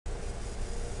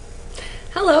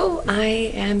Hello, I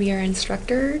am your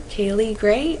instructor, Kaylee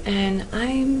Gray, and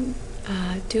I'm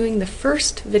doing the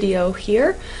first video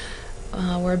here.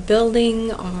 We're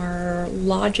building our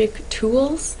logic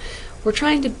tools. We're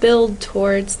trying to build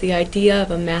towards the idea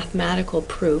of a mathematical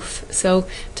proof. So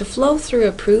to flow through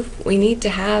a proof, we need to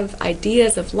have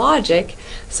ideas of logic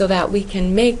so that we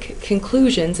can make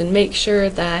conclusions and make sure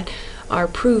that our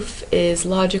proof is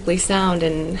logically sound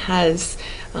and has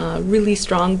really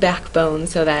strong backbone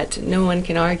so that no one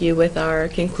can argue with our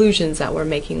conclusions that we're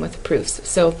making with the proofs.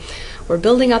 So we're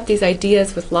building up these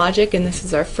ideas with logic, and this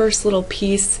is our first little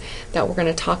piece that we're going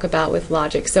to talk about with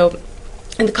logic. So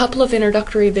in a couple of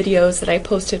introductory videos that I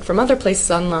posted from other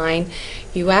places online,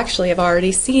 you actually have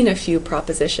already seen a few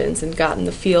propositions and gotten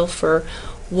the feel for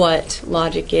what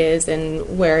logic is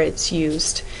and where it's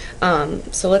used.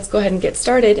 So let's go ahead and get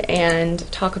started and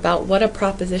talk about what a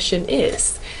proposition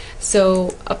is.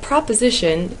 So a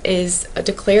proposition is a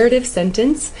declarative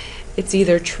sentence. It's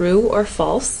either true or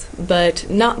false, but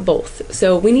not both.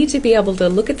 So we need to be able to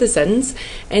look at the sentence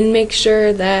and make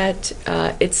sure that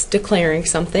it's declaring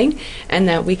something and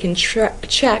that we can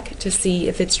check to see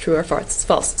if it's true or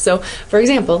false. So, for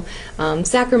example,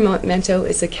 Sacramento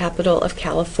is the capital of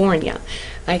California.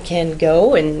 I can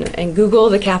go and Google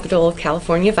the capital of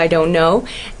California if I don't know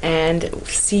and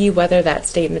see whether that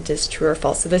statement is true or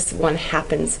false. So this one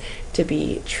happens to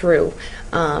be true.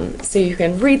 So you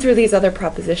can read through these other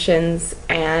propositions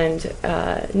and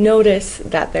notice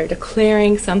that they're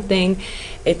declaring something.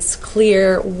 It's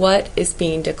clear what is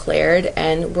being declared,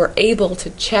 and we're able to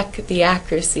check the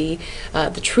accuracy,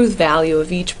 the truth value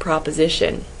of each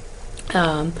proposition.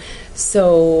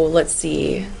 So let's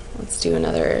see. Let's do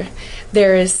another.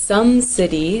 There is some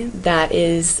city that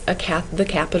is the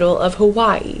capital of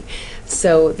Hawaii.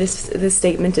 So this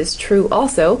statement is true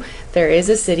also. There is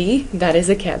a city that is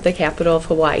the capital of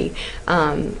Hawaii.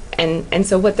 And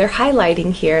so what they're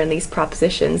highlighting here in these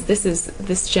propositions,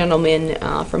 this gentleman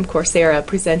from Coursera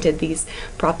presented these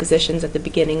propositions at the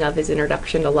beginning of his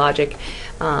introduction to logic.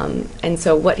 And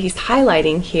so what he's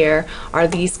highlighting here are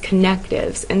these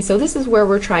connectives. And so this is where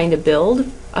we're trying to build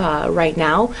right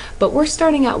now, but we're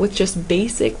starting out with just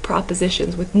basic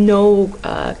propositions with no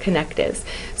connectives.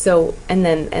 So and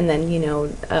then you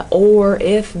know, or,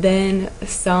 if, then,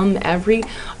 some, every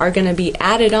are going to be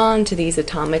added on to these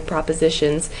atomic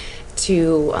propositions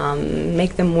to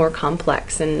make them more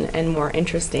complex and more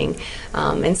interesting.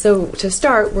 And so to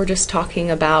start, we're just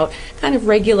talking about kind of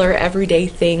regular everyday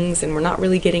things, and we're not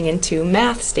really getting into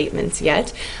math statements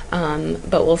yet,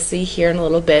 but we'll see here in a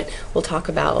little bit. We'll talk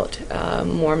about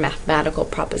more mathematical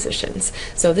propositions.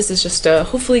 So this is just to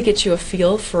hopefully get you a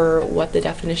feel for what the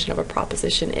definition of a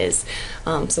proposition is,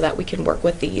 so that we can work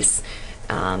with these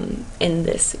in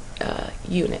this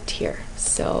unit here.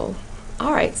 So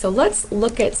all right, so let's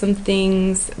look at some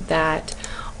things that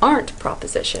aren't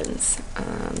propositions.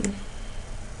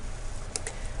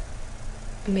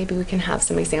 Maybe we can have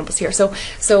some examples here. So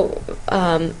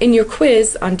in your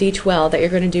quiz on D12 that you're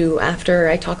going to do after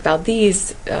I talk about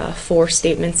these 4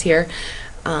 statements here,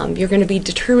 you're going to be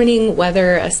determining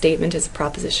whether a statement is a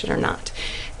proposition or not.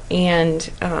 And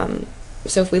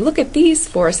so if we look at these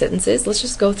 4 sentences, let's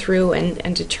just go through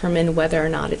and determine whether or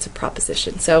not it's a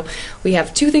proposition. So we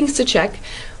have 2 things to check.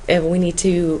 We need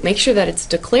to make sure that it's a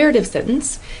declarative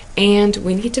sentence, and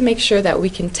we need to make sure that we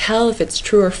can tell if it's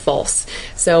true or false.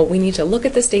 So we need to look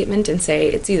at the statement and say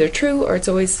it's either true or it's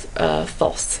always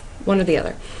false, one or the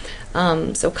other.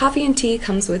 So coffee and tea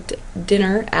comes with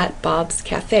dinner at Bob's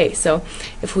Cafe. So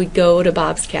if we go to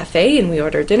Bob's Cafe and we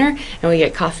order dinner and we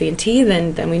get coffee and tea,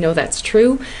 then we know that's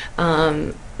true.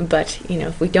 But you know,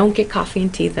 if we don't get coffee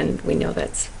and tea, then we know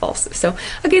that's false. So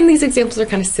again, these examples are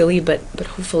kind of silly, but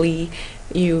hopefully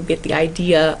you get the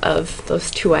idea of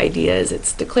those 2 ideas.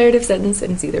 It's declarative sentence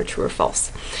and it's either true or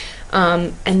false.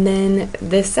 And then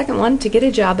the second one, to get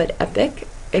a job at Epic,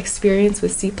 experience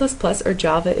with C++ or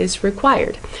Java is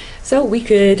required. So we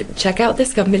could check out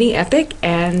this company, Epic,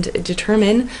 and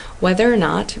determine whether or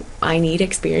not I need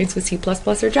experience with C++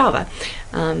 or Java.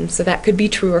 So that could be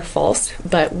true or false,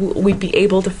 but we'd be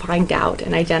able to find out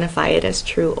and identify it as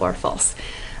true or false.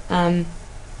 And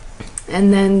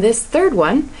then this third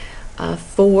one,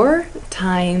 4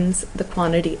 times the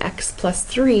quantity x plus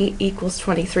 3 equals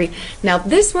 23. Now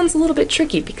this one's a little bit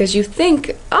tricky because you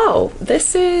think, oh,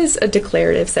 this is a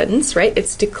declarative sentence, right?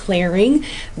 It's declaring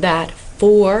that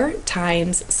 4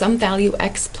 times some value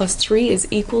x plus 3 is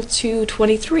equal to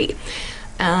 23.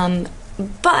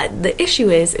 But the issue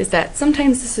is that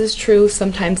sometimes this is true,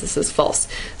 sometimes this is false.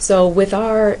 So with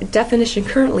our definition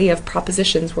currently of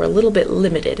propositions, we're a little bit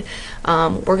limited.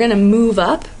 We're going to move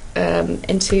up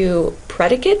into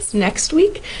predicates next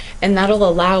week, and that'll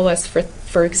allow us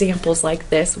for examples like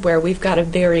this where we've got a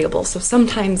variable. So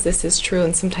sometimes this is true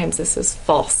and sometimes this is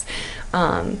false.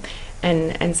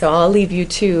 And so I'll leave you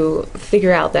to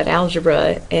figure out that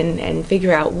algebra and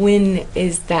figure out when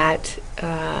is that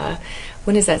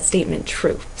statement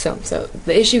true. So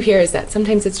the issue here is that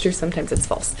sometimes it's true, sometimes it's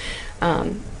false.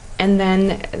 And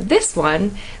then this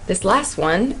last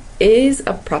one is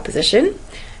a proposition.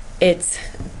 It's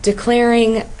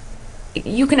declaring,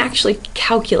 you can actually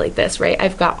calculate this, right?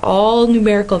 I've got all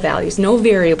numerical values, no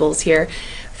variables here.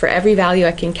 For every value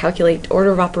I can calculate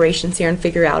order of operations here and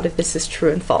figure out if this is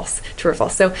true and false, true or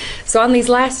false. So on these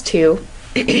last two,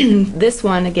 this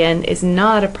one again is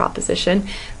not a proposition.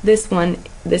 This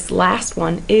last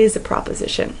one is a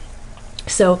proposition.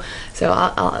 So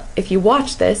I'll, if you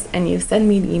watch this and you send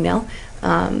me an email,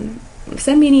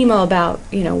 send me an email about,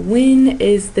 when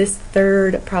is this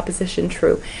third proposition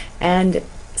true, and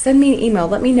send me an email,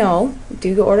 let me know,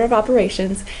 do the order of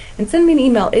operations, and send me an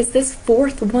email, is this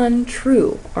fourth one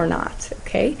true or not,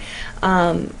 okay?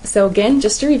 So again,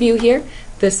 just to review here,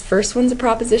 this first one's a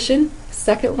proposition,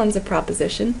 second one's a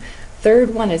proposition,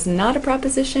 third one is not a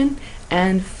proposition,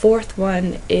 and fourth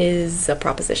one is a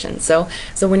proposition. So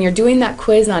when you're doing that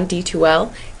quiz on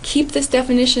D2L, keep this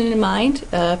definition in mind.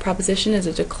 A proposition is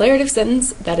a declarative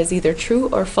sentence that is either true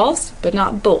or false, but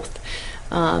not both.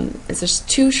 It's just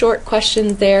two short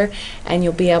questions there, and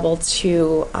you'll be able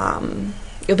to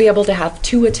have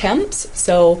 2 attempts.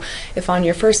 So if on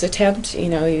your first attempt,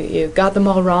 you got them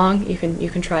all wrong, you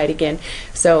can try it again.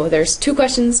 So there's 2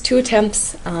 questions, 2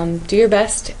 attempts. Do your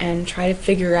best and try to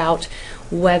figure out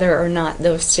whether or not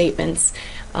those statements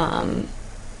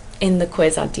in the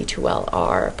quiz on D2L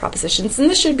are propositions. And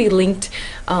this should be linked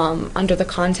under the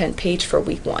content page for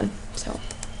week 1. So.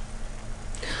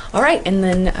 All right, and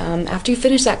then after you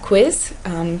finish that quiz,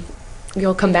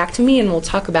 you'll come back to me and we'll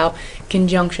talk about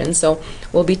conjunction. So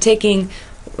we'll be taking,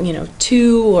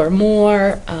 2 or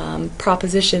more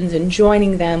propositions and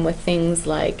joining them with things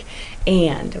like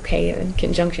and, okay, and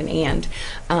conjunction and.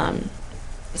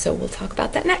 So we'll talk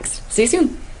about that next. See you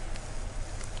soon.